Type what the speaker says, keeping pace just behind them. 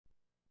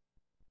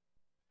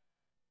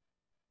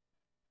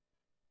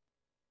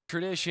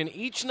Tradition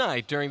each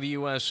night during the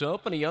US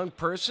Open, a young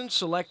person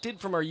selected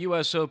from our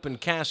US Open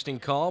casting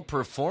call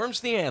performs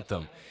the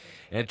anthem.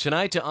 And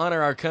tonight, to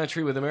honor our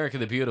country with America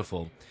the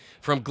Beautiful,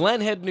 from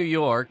Glen Head, New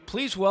York,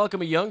 please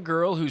welcome a young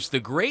girl who's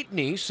the great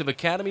niece of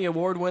Academy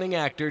Award-winning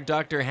actor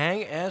Dr.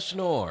 Hang S.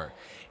 Noor,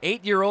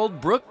 8-year-old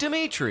Brooke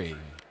Demetri.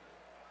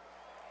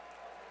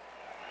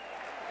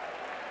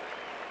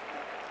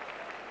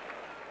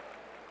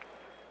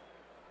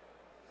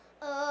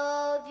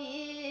 Oh,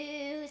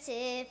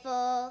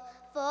 beautiful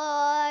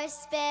for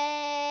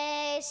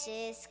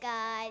spacious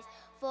skies,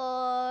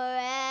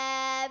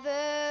 forever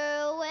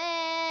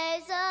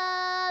waves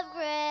of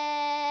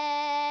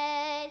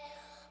grain,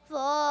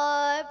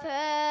 for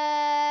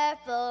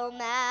purple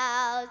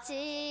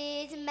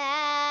mountains,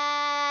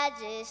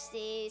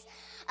 majesties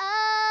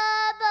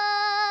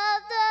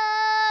above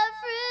the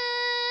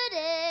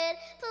fruited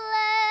plain.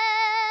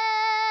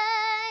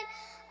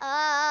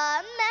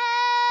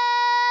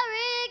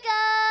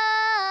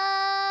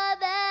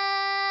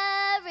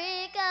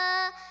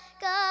 America,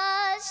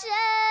 God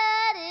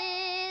shed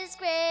His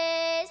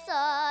grace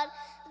on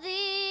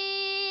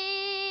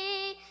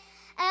thee,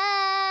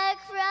 and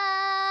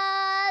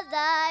crown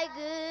thy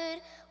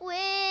good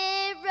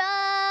with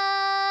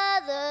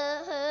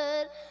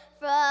brotherhood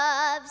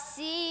from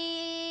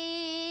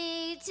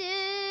sea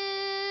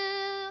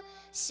to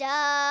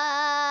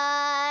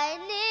shining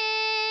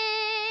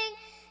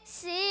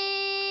sea.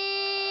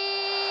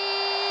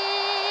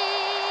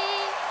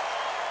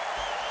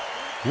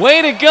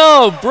 Way to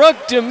go,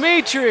 Brooke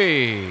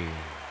Demetri!